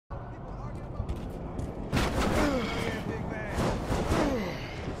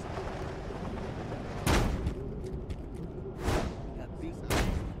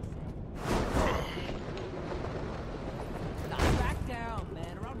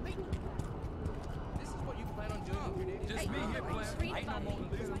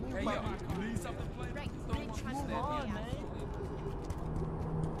on, man.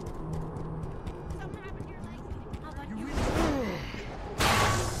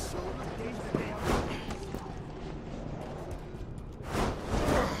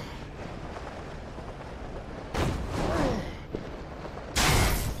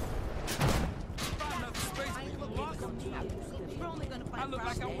 I look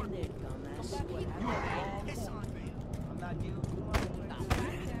like I want to.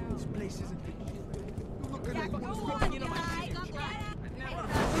 This place isn't. You look at it. Go on, guy.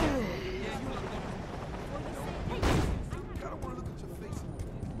 I don't want to look at your face.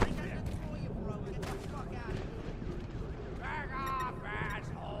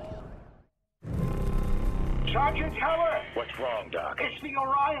 Sergeant Heller! What's wrong, Doc? It's the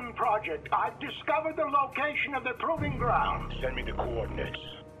Orion Project. I've discovered the location of the proving ground. Send me the coordinates.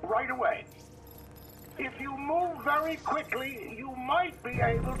 Right away. If you move very quickly, you might be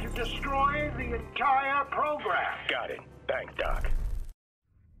able to destroy the entire program. Got it. Thanks, Doc.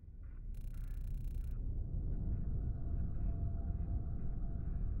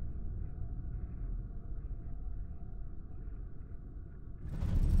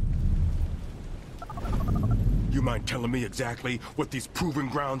 You mind telling me exactly what these proving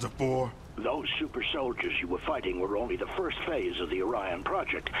grounds are for? Those super soldiers you were fighting were only the first phase of the Orion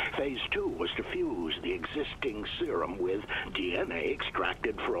Project. Phase 2 was to fuse the existing serum with DNA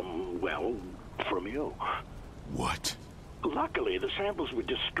extracted from, well, from you. What? Luckily, the samples were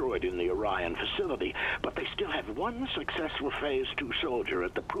destroyed in the Orion facility, but they still have one successful Phase 2 soldier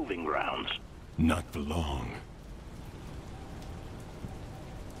at the proving grounds. Not for long.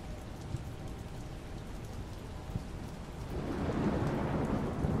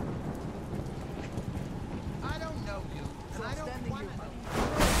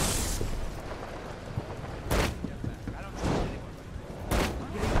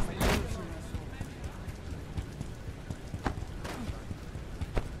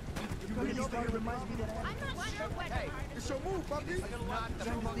 It's your move, puppy. I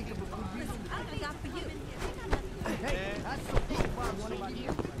got for you. Hey, that's so cool. What about you?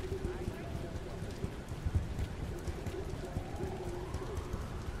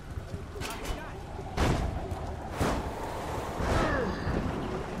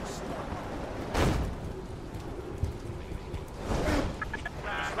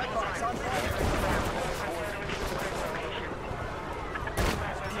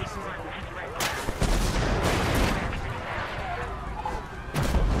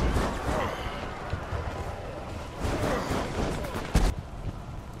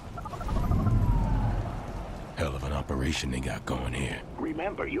 They got going here.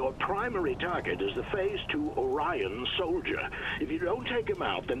 Remember, your primary target is the Phase 2 Orion soldier. If you don't take him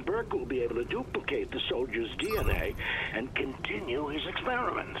out, then Burke will be able to duplicate the soldier's DNA and continue his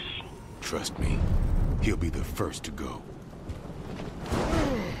experiments. Trust me, he'll be the first to go.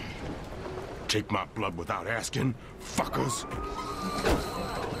 Take my blood without asking, fuckers.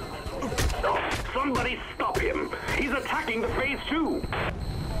 Somebody stop him! He's attacking the Phase 2!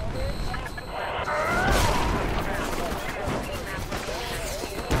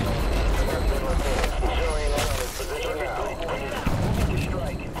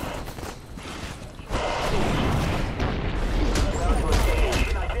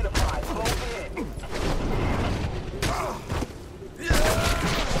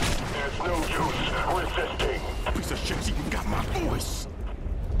 Piece of shit, she even got my voice.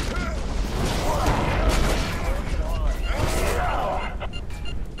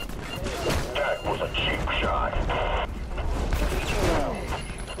 That was a cheap shot.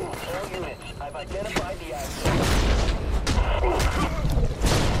 All units, I've identified the asset.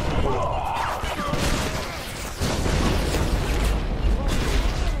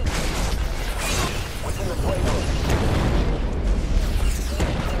 What's in the playbook?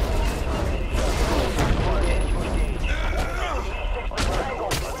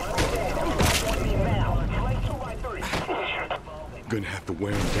 Gonna have to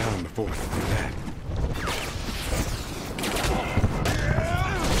wear him down before I can do that.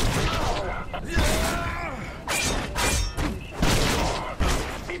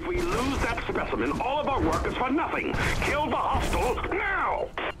 If we lose that specimen, all of our work is for nothing. Kill the hostiles now!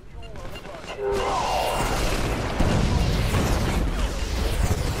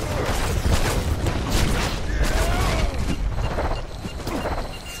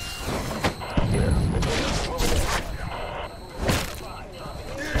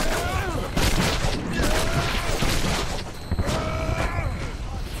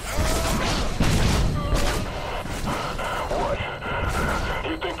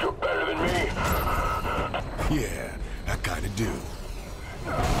 Yeah, I kinda do.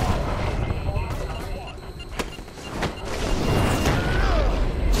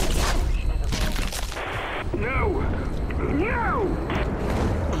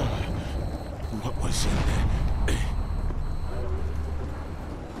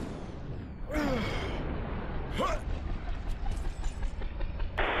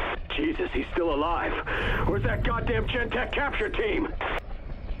 goddamn Gentech capture team!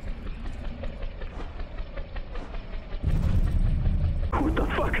 What the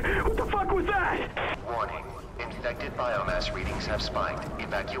fuck? What the fuck was that? Warning. Infected biomass readings have spiked.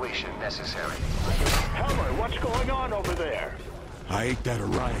 Evacuation necessary. Helmer, what's going on over there? I ate that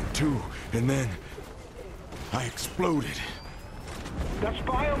Orion too, and then I exploded. That's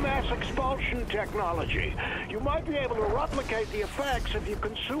biomass expulsion technology. You might be able to replicate the effects if you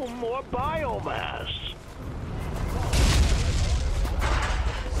consume more biomass.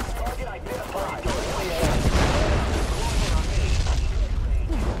 Target identified.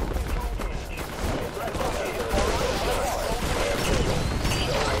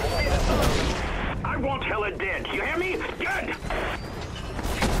 I want Hella dead. You hear me? Good!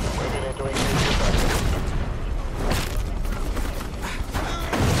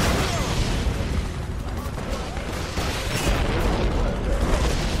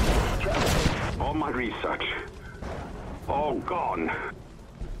 All my research. All gone.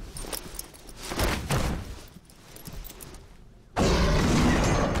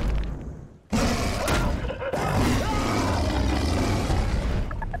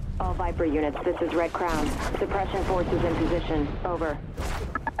 All Viper units, this is Red Crown. Suppression forces in position. Over.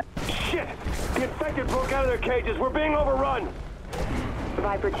 Shit! The infected broke out of their cages. We're being overrun.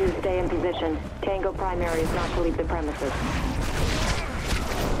 Viper 2, stay in position. Tango primary is not to leave the premises.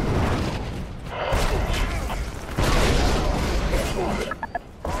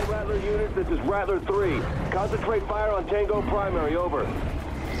 All Rattler units, this is Rattler 3. Concentrate fire on Tango primary. Over.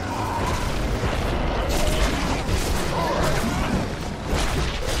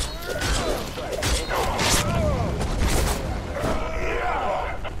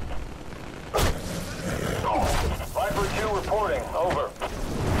 Viper 2 reporting. Over.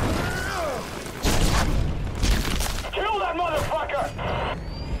 Kill that motherfucker!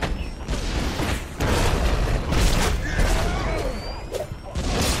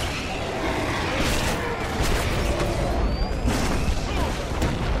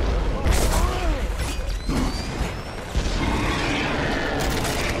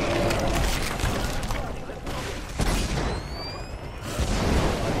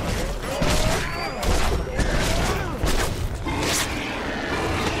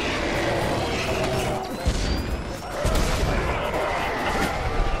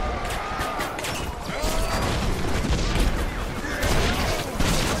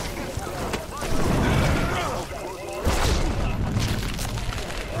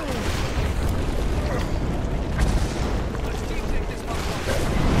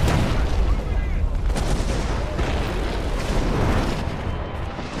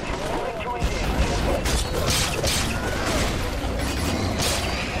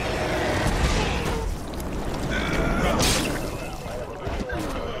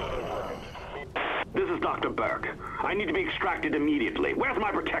 This is Dr. Burke. I need to be extracted immediately. Where's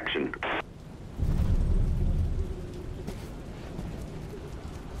my protection?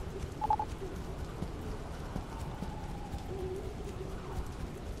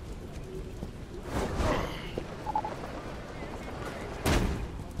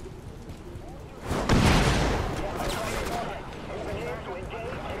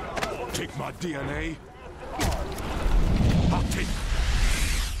 Take my DNA. I'll take.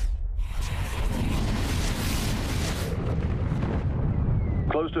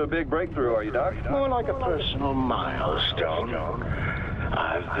 Close to a big breakthrough, are you, Doc? More like a personal milestone.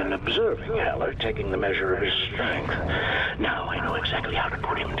 I've been observing Heller, taking the measure of his strength. Now I know exactly how to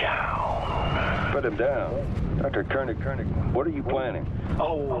put him down. Put him down? Dr. Koenig, what are you planning?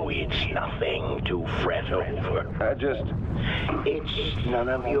 Oh, it's nothing to fret over. It's none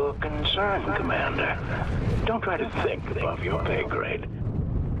of your concern, Commander. Don't try to think above your pay grade.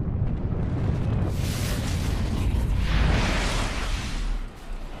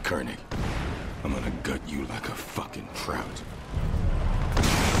 Koenig, I'm gonna gut you like a fucking trout.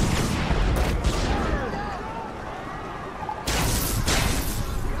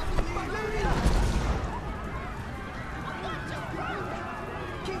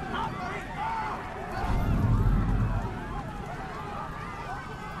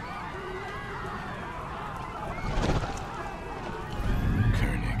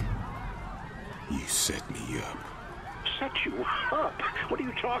 Koenig, you set me up. Set you up? What are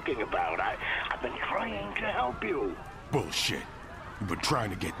you talking about? I've been trying to help you. Bullshit. You've been trying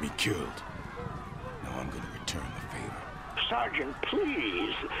to get me killed. Now I'm gonna return the favor. Sergeant,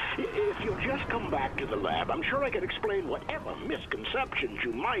 please. If you'll just come back to the lab, I'm sure I can explain whatever misconceptions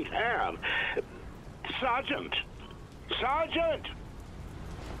you might have. Sergeant! Sergeant!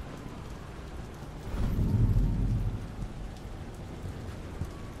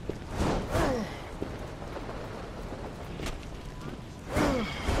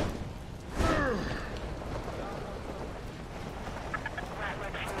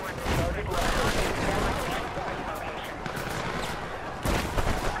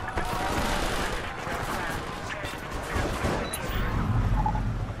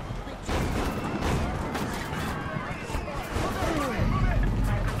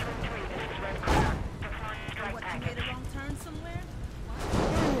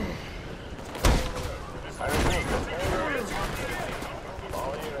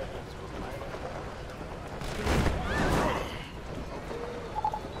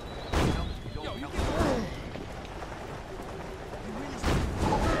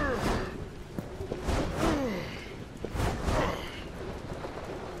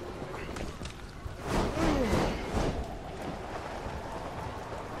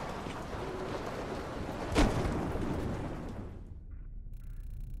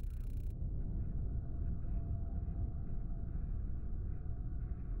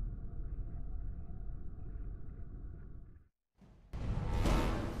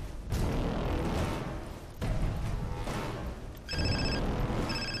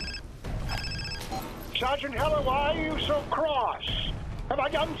 Sergeant Heller, why are you so cross? Have I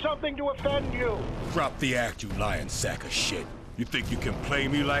done something to offend you? Drop the act, you lying sack of shit. You think you can play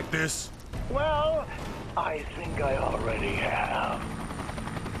me like this? Well, I think I already have.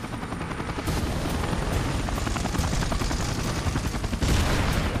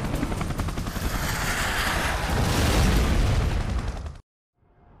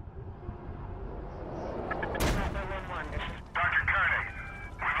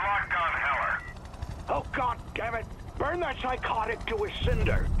 Oh, God damn it! Burn that psychotic to a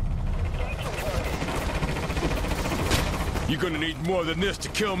cinder! You're gonna need more than this to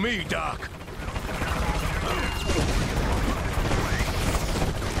kill me, Doc.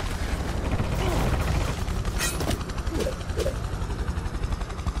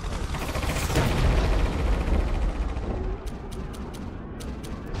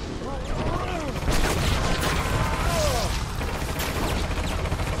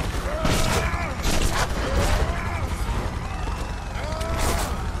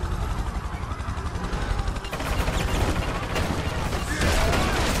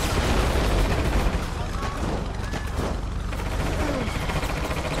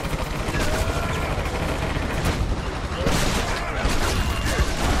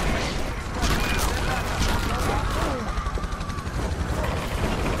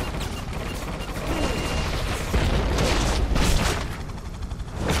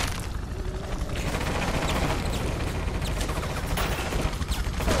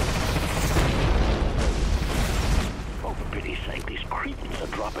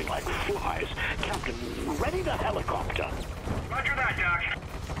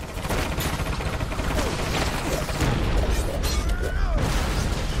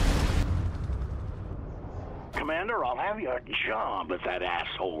 Commander, I'll have your job if that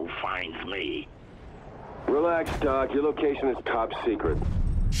asshole finds me. Relax, Doc. Your location is top secret.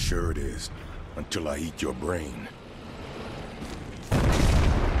 Sure it is. Until I eat your brain.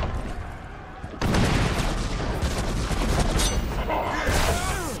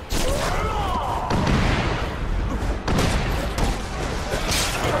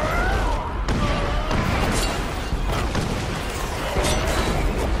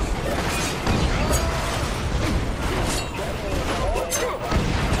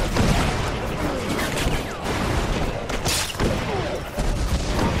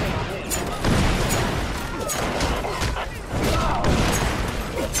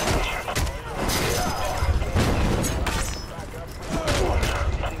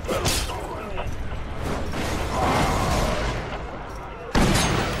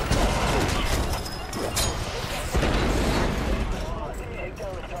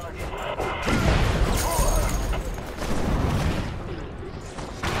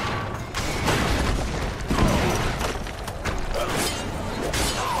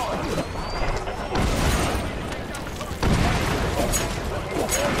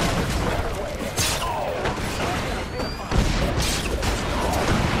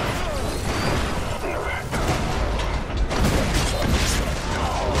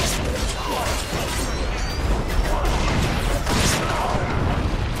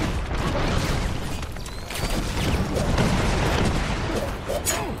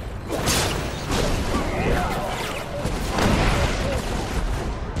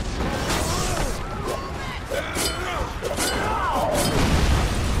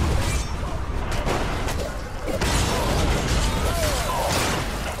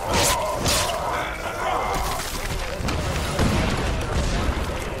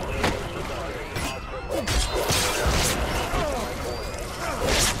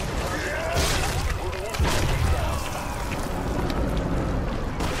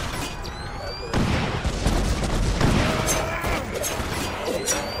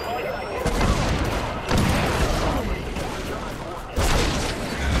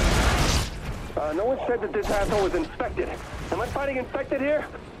 No one said that this asshole was infected. Am I fighting infected here?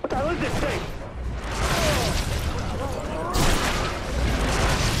 What the hell is this thing?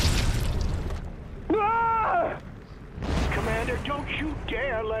 Ah! Commander, don't you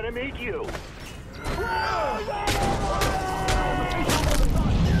dare let him eat you!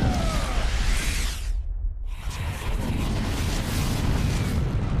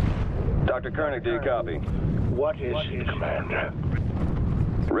 Dr. Koenig, do you copy? What is it, Commander?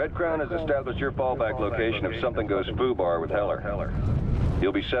 Red Crown has established your fallback location if something goes foobar with Heller.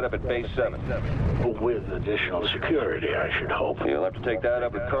 You'll be set up at Base 7. With additional security, I should hope. You'll have to take that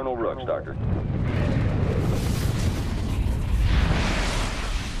up with Colonel Rooks, Doctor.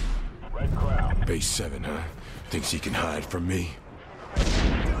 Red Crown. Base 7, huh? Thinks he can hide from me?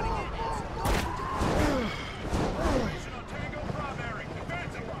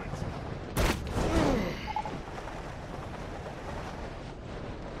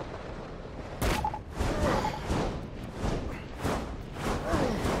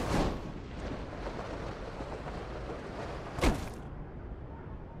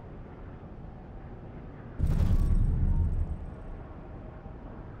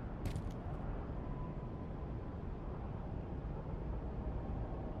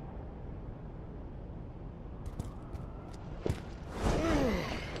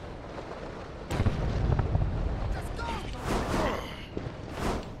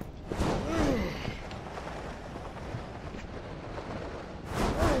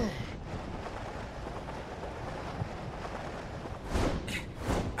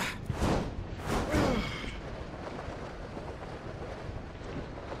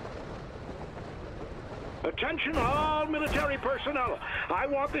 Attention all military personnel. I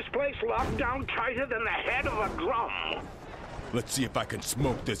want this place locked down tighter than the head of a drum. Let's see if I can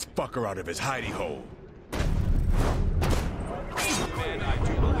smoke this fucker out of his hidey hole.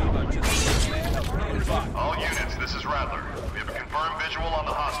 All units, this is Rattler. We have a confirmed visual on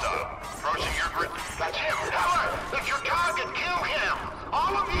the hostile. Approaching your grid. That's him! Heller! That's your target! Kill him!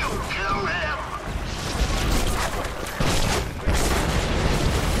 All of you, kill him!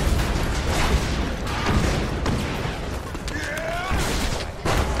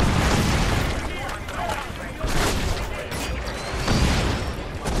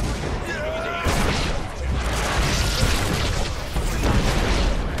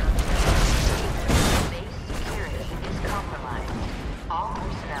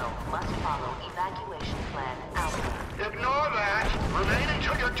 Ignore that. Remain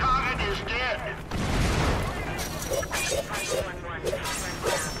until your target is dead.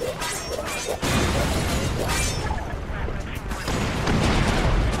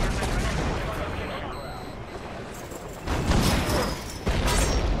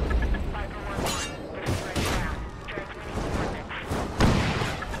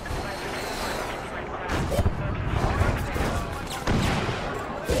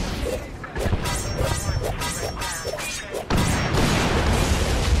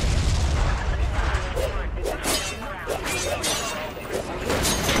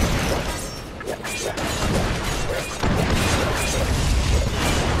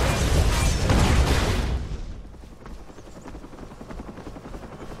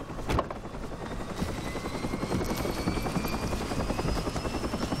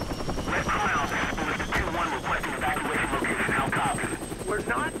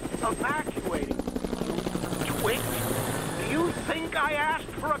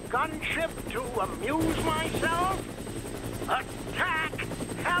 Gunship to amuse myself? Attack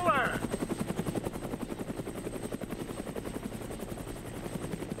Heller!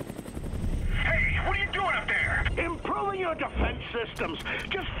 Hey, what are you doing up there? Improving your defense systems.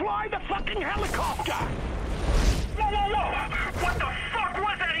 Just fly the fucking helicopter! Whoa, whoa, whoa! What the fuck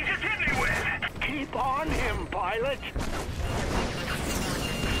was that he just hit me with? Keep on him, pilot.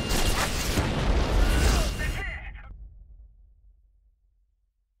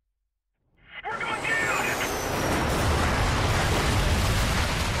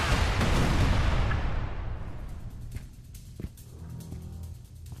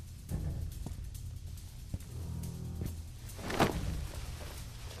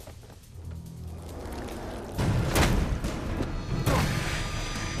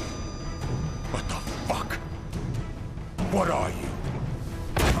 What are you?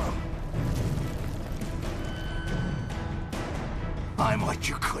 I'm what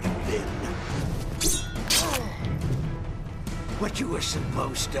you could have been. What you were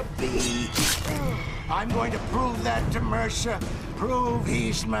supposed to be. I'm going to prove that to Mercer. Prove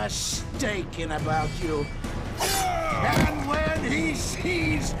he's mistaken about you. And when he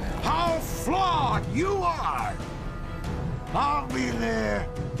sees how flawed you are, I'll be there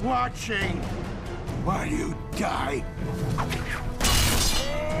watching while you die.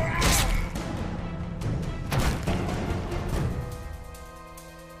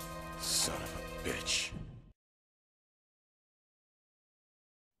 Son of a bitch.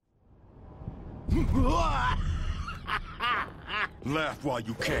 Laugh while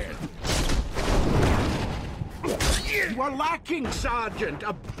you can. You are lacking, Sergeant.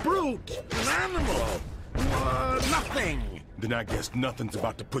 A brute. An animal. Nothing. Then I guess nothing's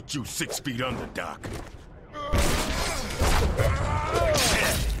about to put you 6 feet under, Doc.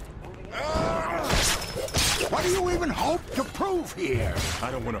 What do you even hope to prove here?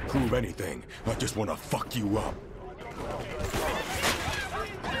 I don't want to prove anything. I just want to fuck you up.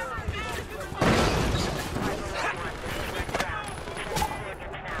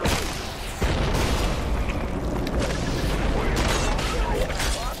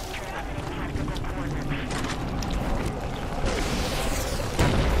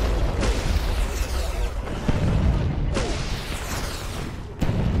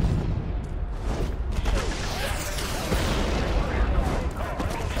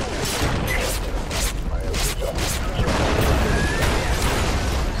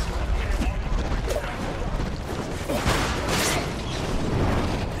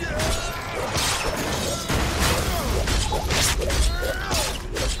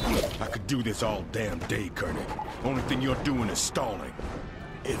 Do this all damn day, Colonel. Only thing you're doing is stalling.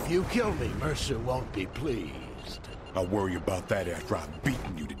 If you kill me, Mercer won't be pleased. I'll worry about that after I've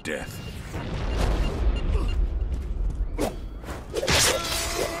beaten you to death.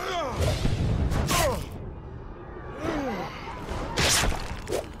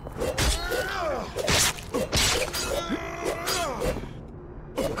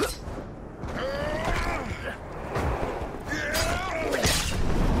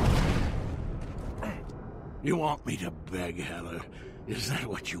 want me to beg, Heller? Is that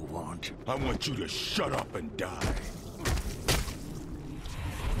what you want? I want you to shut up and die.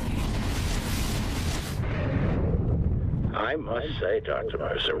 I must say, Dr.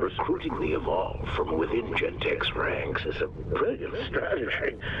 Mercer, recruiting the Evolv from within Gentek's ranks is a brilliant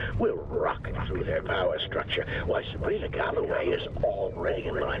strategy. We're rocking through their power structure, while Sabrina Galloway is already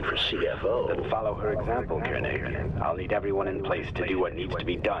in line for CFO. Then follow her example, Koenig. I'll need everyone in place to do what needs to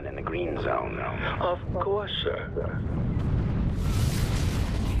be done in the green zone. Of course, sir.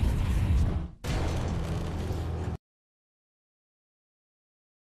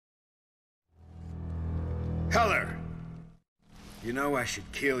 Heller! You know I should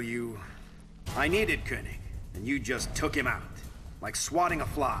kill you. I needed Koenig, and you just took him out. Like swatting a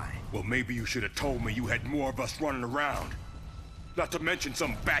fly. Well, maybe you should have told me you had more of us running around. Not to mention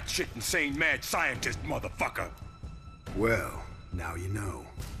some batshit insane mad scientist motherfucker. Well, now you know.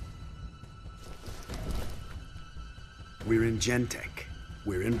 We're in Gentek.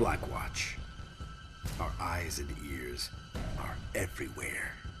 We're in Blackwatch. Our eyes and ears are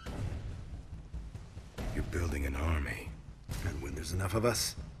everywhere. You're building an army. And when there's enough of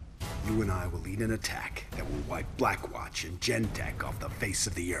us, you and I will lead an attack that will wipe Blackwatch and Gentek off the face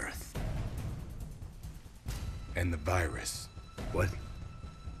of the Earth. And the virus. What?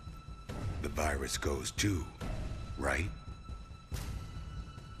 The virus goes too, right?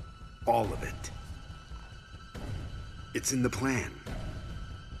 All of it. It's in the plan.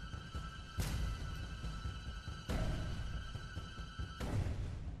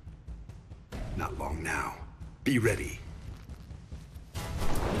 Not long now. Be ready.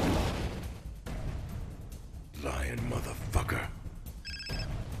 Lying motherfucker.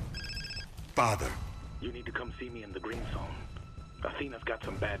 Father. You need to come see me in the green zone. Athena's got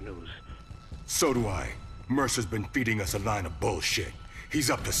some bad news. So do I. Mercer's been feeding us a line of bullshit.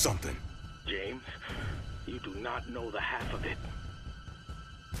 He's up to something. James, you do not know the half of it.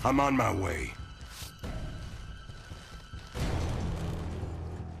 I'm on my way.